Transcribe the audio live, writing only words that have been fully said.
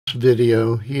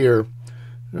video here,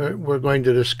 we're going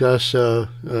to discuss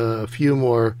a few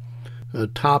more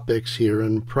topics here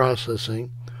in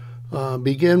processing.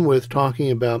 Begin with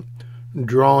talking about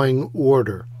drawing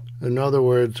order. In other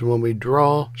words, when we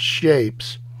draw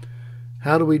shapes,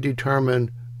 how do we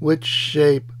determine which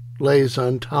shape lays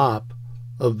on top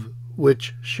of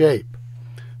which shape?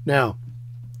 Now,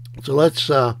 so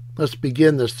let's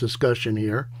begin this discussion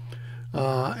here.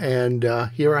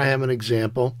 Here I have an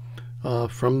example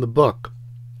from the book,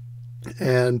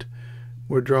 and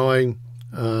we're drawing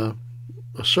a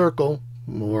circle,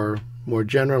 more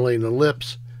generally an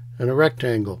ellipse, and a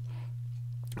rectangle.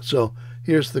 So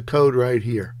here's the code right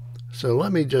here. So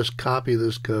let me just copy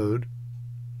this code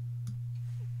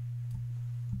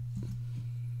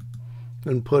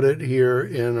and put it here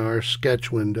in our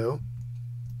sketch window.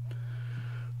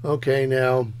 Okay,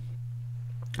 now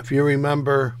if you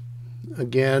remember,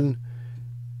 again,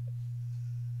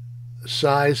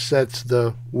 size sets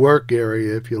the work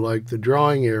area, if you like, the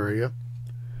drawing area.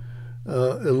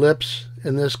 Ellipse,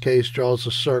 in this case, draws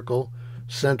a circle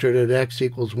centered at x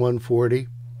equals 140,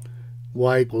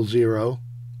 y equals 0,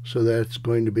 so that's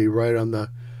going to be right on the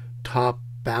top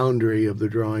boundary of the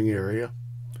drawing area.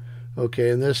 Okay,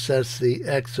 and this sets the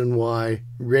x and y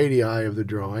radii of the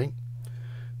drawing.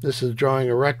 This is drawing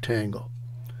a rectangle.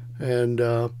 And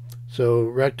so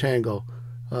rectangle,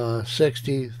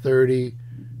 60, 30,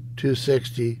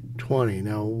 260, 20.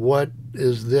 Now what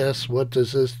is this? What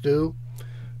does this do?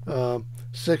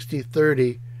 60,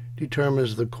 30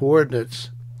 determines the coordinates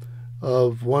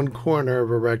of one corner of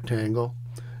a rectangle,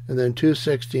 and then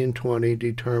 260 and 20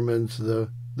 determines the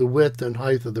width and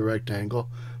height of the rectangle.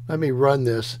 Let me run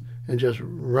this and just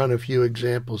run a few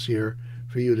examples here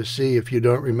for you to see if you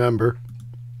don't remember.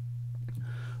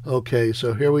 Okay,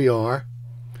 so here we are.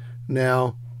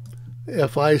 Now,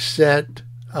 if I set,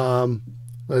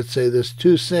 let's say this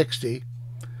 260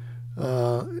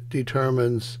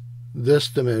 determines this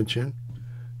dimension,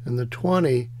 and the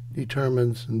 20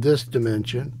 determines this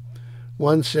dimension.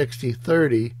 160,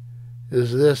 30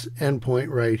 is this endpoint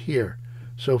right here.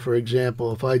 So for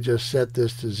example, if I just set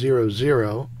this to 0,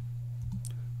 0,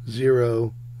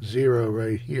 0, 0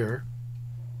 right here,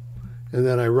 and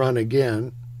then I run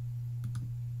again,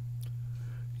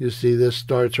 you see this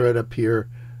starts right up here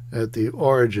at the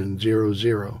origin, 0,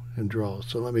 0, and draw.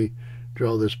 So let me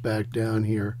draw this back down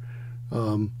here,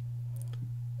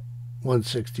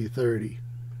 160, 30.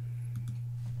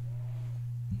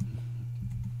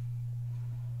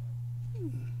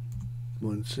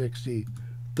 (160,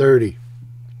 30).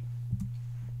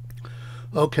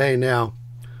 Okay, now,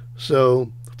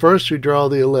 so first we draw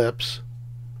the ellipse,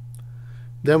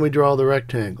 then we draw the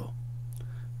rectangle.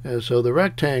 And so the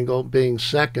rectangle, being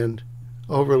second,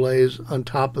 overlays on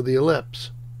top of the ellipse.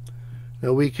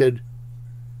 Now we could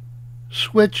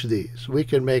switch these. We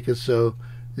could make it so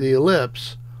the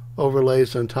ellipse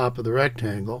overlays on top of the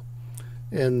rectangle.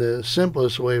 And the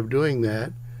simplest way of doing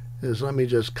that is, let me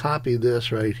just copy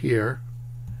this right here,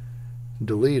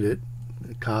 delete it,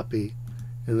 copy,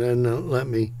 and then let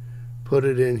me put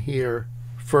it in here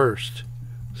first.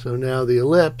 So now the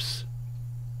ellipse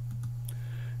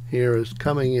here is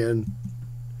coming in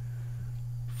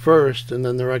first, and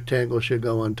then the rectangle should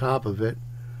go on top of it.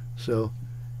 So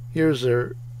here's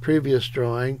our previous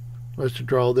drawing. Let's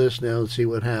draw this now and see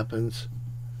what happens.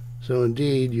 So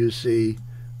indeed, you see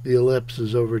the ellipse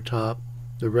is over top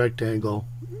the rectangle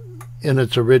in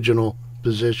its original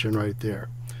position right there.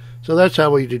 So that's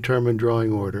how we determine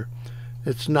drawing order.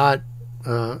 It's not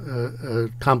a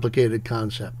complicated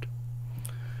concept.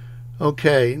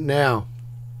 Okay, now,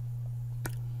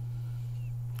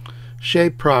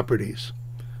 shape properties.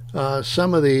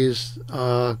 Some of these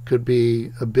could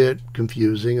be a bit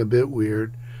confusing, a bit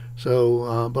weird.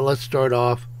 So, but let's start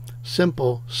off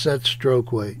simple set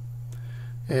stroke weight.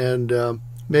 And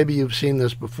maybe you've seen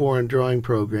this before in drawing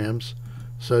programs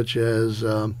such as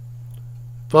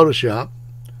Photoshop,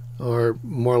 or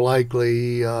more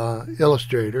likely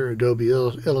Illustrator, Adobe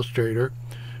Illustrator,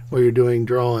 where you're doing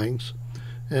drawings.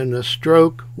 And the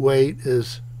stroke weight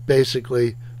is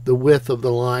basically the width of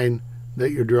the line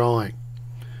that you're drawing.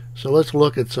 So let's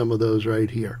look at some of those right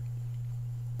here.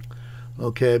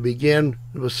 Okay, begin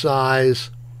with size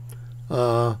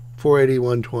 480,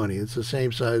 120. It's the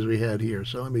same size we had here.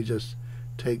 So let me just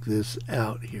take this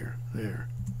out here. There.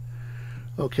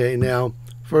 Okay, now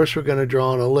first we're going to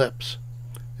draw an ellipse,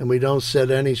 and we don't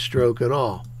set any stroke at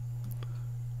all.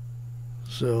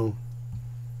 So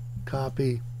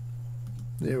copy.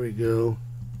 There we go.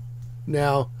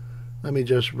 Now let me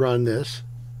just run this,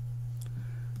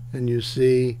 and you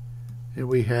see here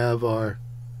we have our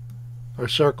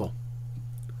circle.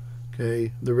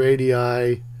 Okay, the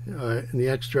radii and the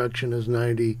x direction is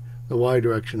 90, the y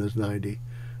direction is 90.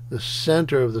 The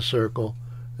center of the circle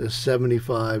is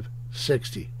 75,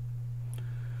 60.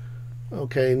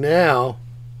 Okay, now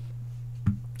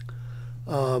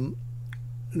I'm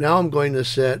going to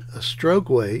set a stroke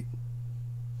weight.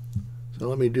 So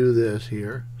let me do this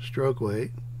here, stroke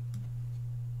weight.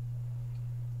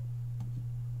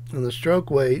 And the stroke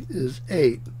weight is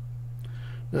 8.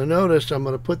 Now notice I'm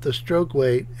going to put the stroke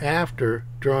weight after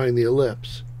drawing the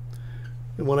ellipse.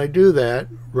 And when I do that,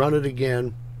 run it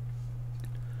again,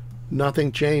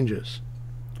 nothing changes.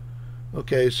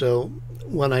 Okay, so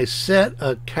when I set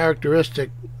a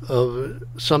characteristic of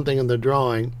something in the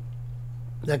drawing,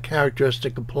 that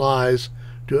characteristic applies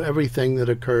to everything that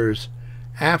occurs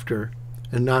after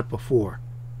and not before.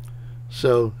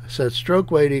 So set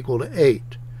stroke weight equal to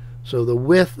 8. So the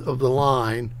width of the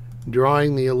line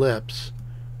drawing the ellipse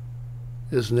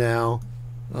is now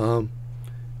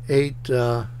 8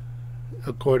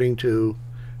 according to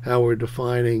how we're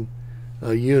defining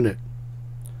a unit.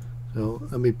 So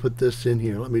let me put this in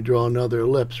here. Let me draw another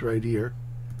ellipse right here.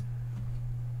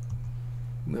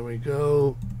 There we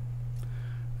go.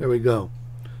 There we go.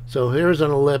 So here's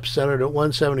an ellipse centered at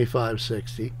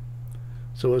 175.60.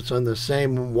 So it's on the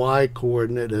same y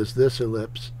coordinate as this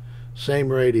ellipse,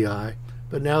 same radii,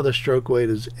 but now the stroke weight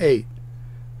is 8.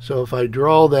 So if I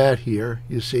draw that here,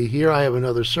 you see here I have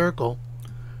another circle,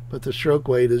 but the stroke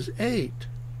weight is 8.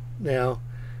 Now,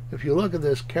 if you look at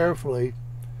this carefully,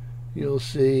 you'll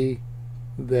see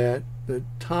that the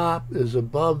top is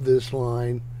above this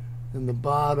line and the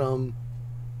bottom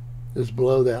is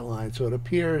below that line. So it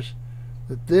appears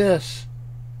that this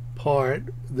part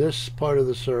of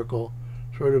the circle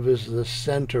sort of is the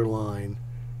center line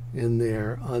in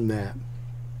there on that.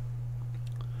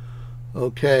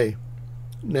 Okay,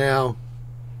 now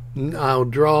I'll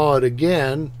draw it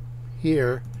again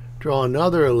here, draw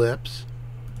another ellipse,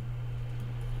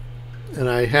 and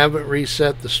I haven't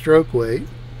reset the stroke weight.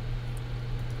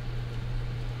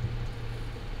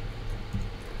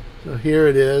 So here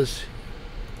it is.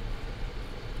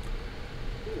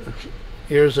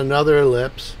 Here's another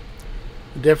ellipse,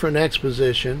 different x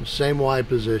position, same y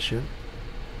position.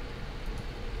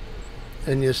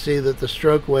 And you see that the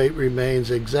stroke weight remains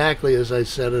exactly as I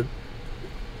set it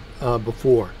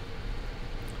before.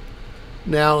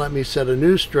 Now let me set a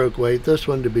new stroke weight, this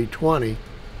one to be 20,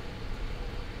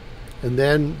 and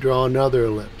then draw another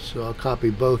ellipse. So I'll copy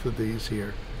both of these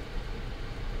here.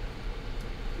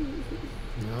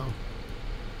 No.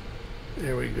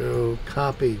 There we go,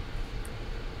 copy,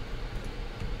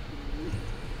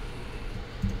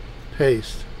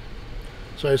 paste.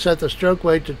 So I set the stroke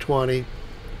weight to 20,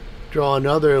 draw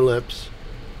another ellipse,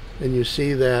 and you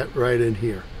see that right in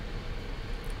here.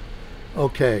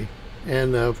 Okay,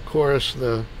 and of course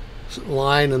the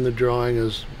line in the drawing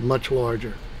is much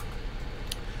larger.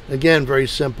 Again, very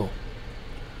simple.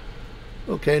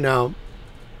 Okay, now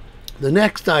the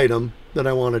next item that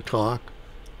I want to talk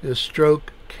is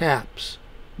stroke caps.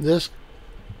 This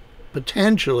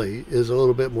potentially is a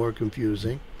little bit more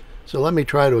confusing, so let me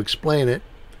try to explain it.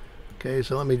 Okay,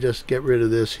 so let me just get rid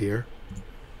of this here.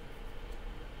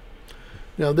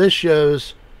 Now this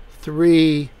shows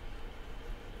three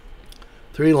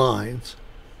lines,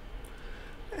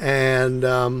 and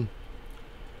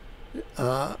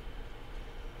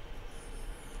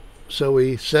so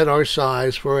we set our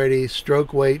size 480,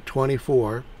 stroke weight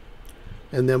 24,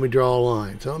 and then we draw a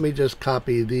line. So let me just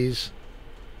copy these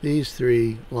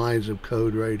 3 lines of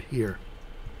code right here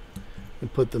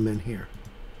and put them in here.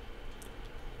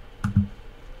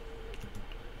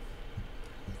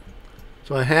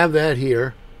 So I have that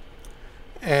here,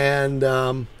 and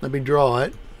let me draw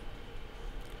it.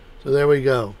 So there we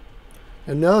go.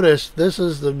 And notice this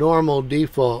is the normal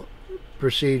default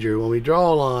procedure. When we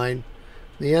draw a line,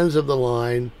 the ends of the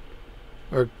line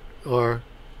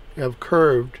have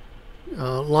curved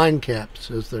line caps,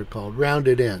 as they're called,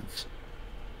 rounded ends.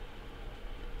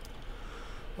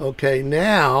 Okay,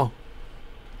 now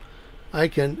I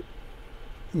can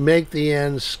make the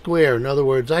ends square. In other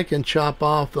words, I can chop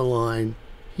off the line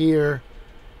here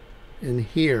and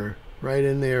here, right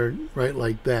in there, right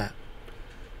like that.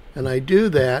 And I do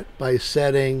that by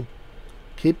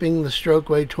keeping the stroke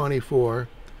weight 24,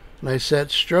 and I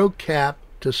set stroke cap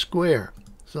to square.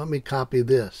 So let me copy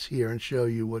this here and show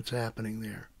you what's happening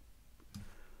there.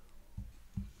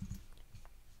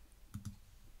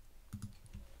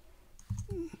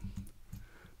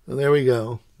 So there we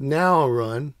go. Now I'll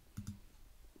run.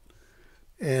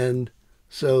 And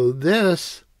so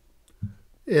this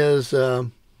is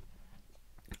a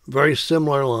very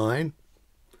similar line,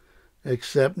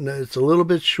 except it's a little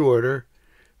bit shorter.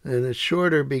 And it's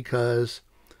shorter because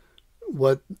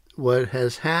what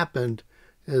has happened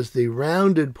is the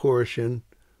rounded portion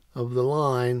of the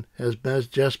line has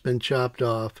just been chopped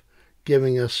off,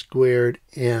 giving us squared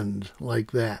ends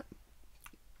like that.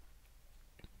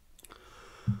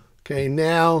 Okay,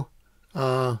 now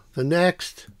the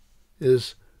next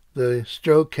is the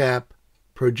stroke cap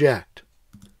project.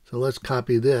 So let's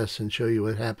copy this and show you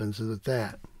what happens with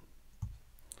that.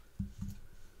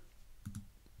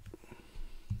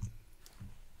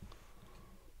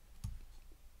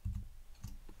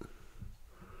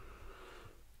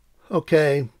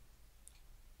 Okay.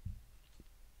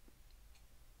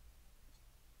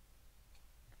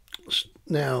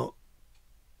 Now,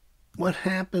 what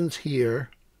happens here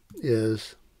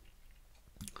is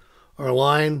our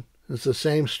line is the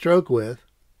same stroke width,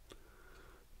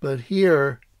 but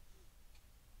here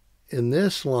in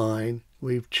this line,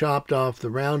 we've chopped off the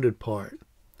rounded part.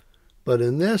 But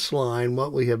in this line,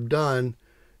 what we have done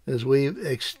is we've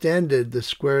extended the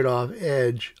squared off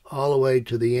edge all the way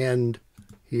to the end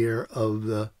here of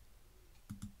the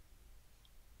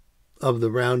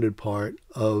rounded part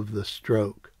of the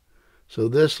stroke. So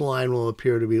this line will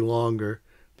appear to be longer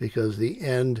because the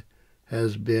end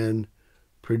has been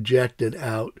projected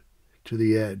out to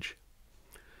the edge.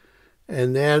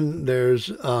 And then there's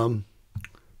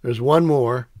one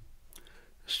more,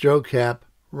 stroke cap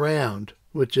round,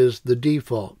 which is the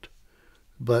default.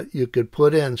 But you could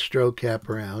put in stroke cap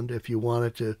round if you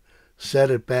wanted to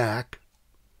set it back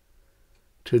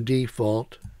to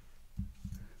default,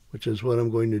 which is what I'm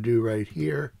going to do right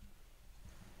here.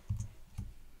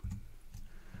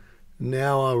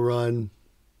 Now I'll run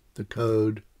the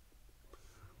code,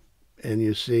 and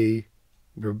you see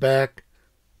we're back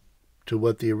to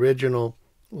what the original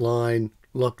line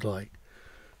looked like.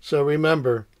 So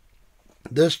remember,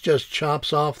 this just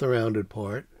chops off the rounded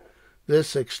part.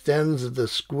 This extends the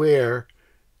square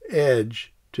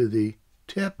edge to the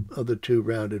tip of the two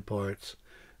rounded parts.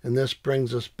 And this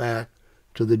brings us back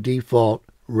to the default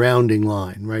rounding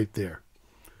line right there.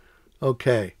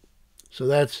 Okay, so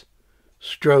that's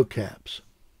stroke caps.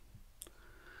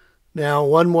 Now,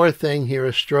 one more thing here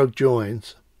is stroke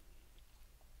joins.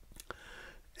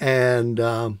 And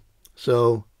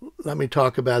so let me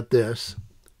talk about this.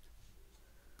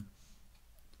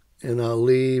 And I'll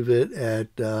leave it at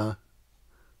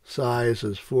size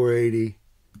as 480,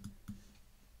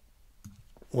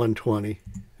 120.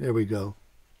 There we go.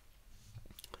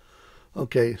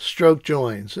 Okay, stroke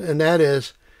joins. And that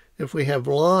is, if we have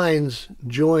lines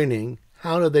joining,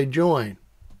 how do they join?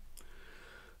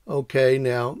 Okay,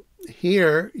 now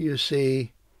here you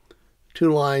see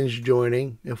two lines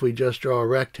joining. If we just draw a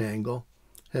rectangle,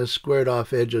 has squared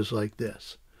off edges like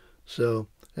this. So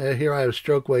here I have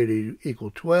stroke weight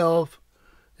equal 12,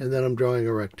 and then I'm drawing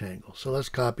a rectangle. So let's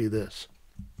copy this.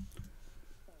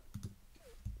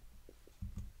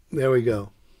 There we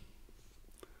go.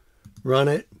 Run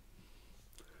it,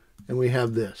 and we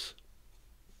have this.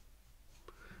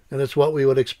 And it's what we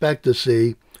would expect to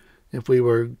see if we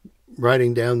were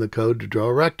writing down the code to draw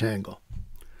a rectangle.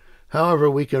 However,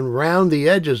 we can round the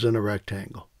edges in a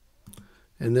rectangle.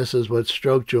 And this is what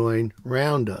stroke join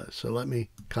round does. So let me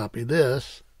copy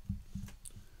this.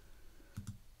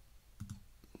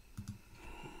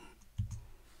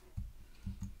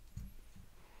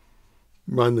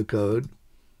 Run the code.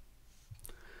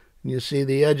 And you see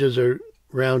the edges are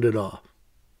rounded off.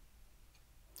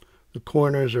 The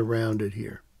corners are rounded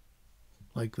here,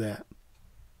 like that.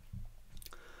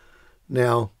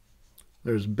 Now,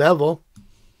 there's bevel,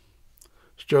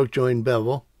 stroke join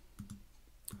bevel.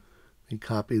 Let me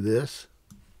copy this.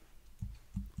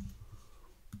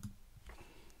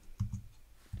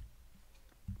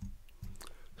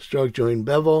 Stroke join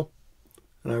bevel,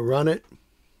 and I run it,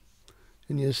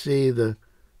 and you see the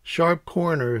sharp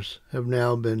corners have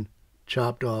now been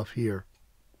chopped off here.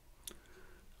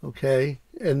 Okay,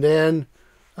 and then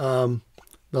the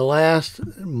last,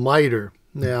 miter.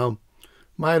 Now,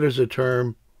 miter's a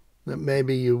term that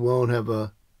maybe you won't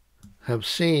have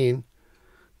seen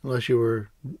unless you've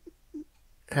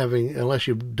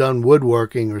done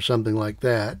woodworking or something like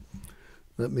that.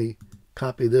 Let me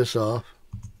copy this off.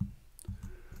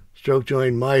 Stroke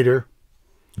join miter,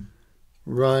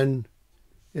 run,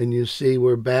 and you see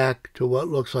we're back to what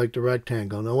looks like the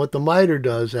rectangle. Now what the miter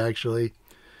does actually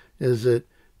is it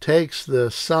takes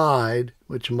the side,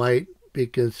 which might be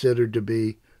considered to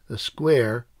be a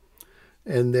square,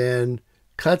 and then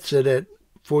cuts it at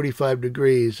 45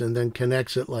 degrees and then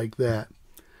connects it like that.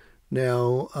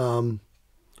 Now,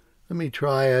 let me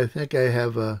try. I think I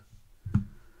have a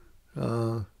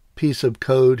piece of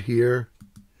code here.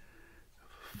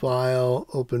 File,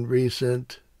 open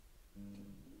recent.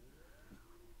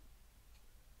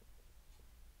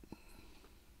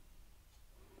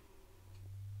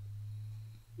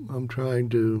 I'm trying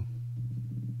to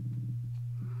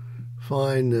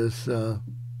find this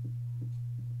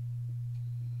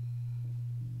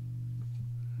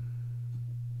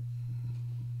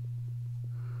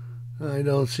I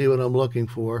don't see what I'm looking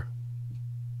for.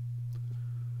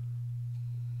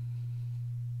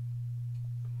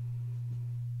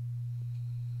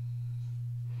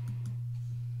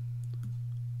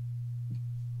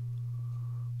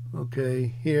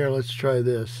 Okay, here, let's try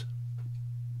this.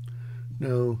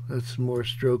 No, that's more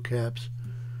stroke caps.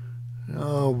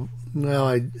 Oh, no,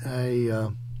 I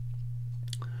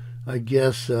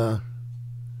guess, let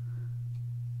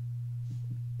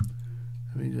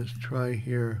me just try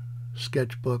here.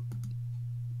 Sketchbook.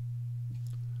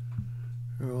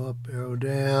 Arrow up, arrow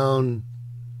down.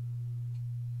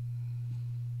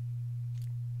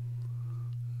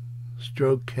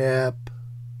 Stroke cap.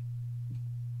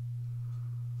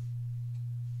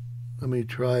 Let me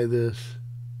try this.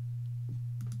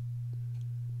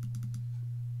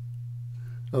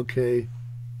 Okay.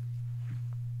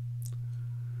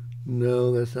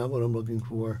 No, that's not what I'm looking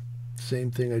for.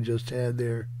 Same thing I just had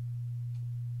there.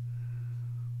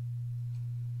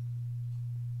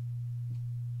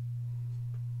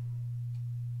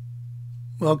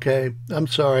 Okay, I'm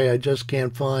sorry, I just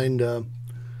can't find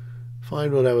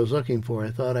what I was looking for. I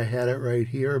thought I had it right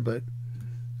here, but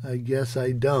I guess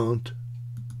I don't.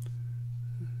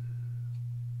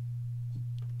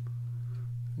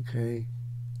 Okay.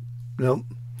 Nope.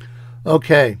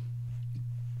 Okay.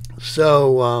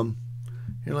 So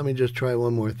here, let me just try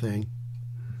one more thing.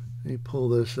 Let me pull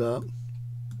this up.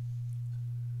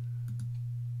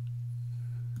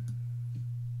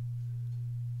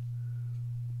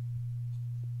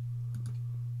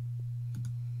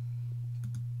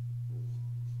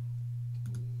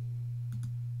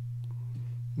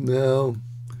 No.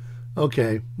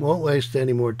 Okay. Won't waste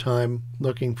any more time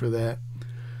looking for that.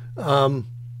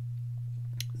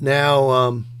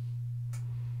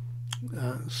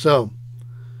 So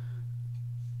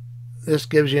this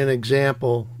gives you an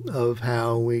example of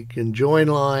how we can join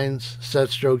lines, set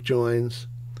stroke joins.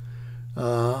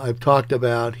 I've talked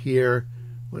about here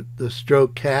with the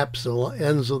stroke caps, the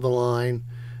ends of the line,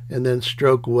 and then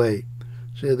stroke weight.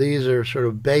 So these are sort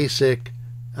of basic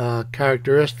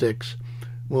characteristics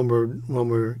when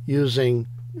we're using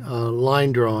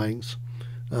line drawings,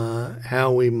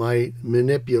 how we might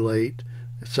manipulate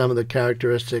some of the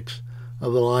characteristics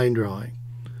of the line drawing.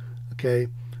 Okay,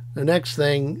 the next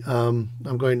thing I'm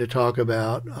going to talk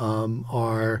about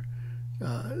are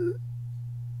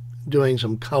doing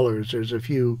some colors. There's a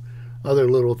few other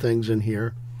little things in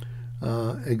here.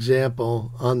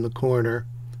 Example on the corner.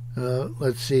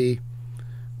 Let's see,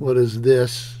 what is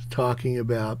this talking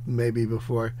about maybe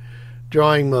before?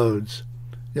 Drawing modes.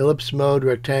 Ellipse mode,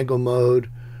 rectangle mode.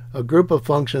 A group of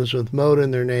functions with mode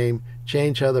in their name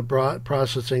change how the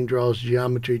processing draws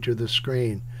geometry to the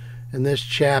screen. In this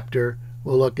chapter,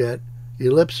 we'll look at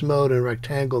ellipse mode and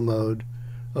rectangle mode.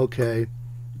 Okay,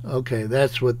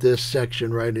 that's what this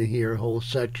section right in here, whole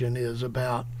section, is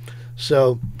about.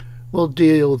 So we'll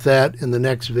deal with that in the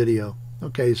next video.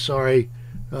 Okay, sorry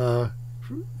for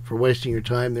wasting your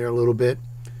time there a little bit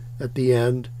at the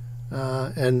end.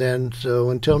 And then, so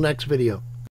until next video.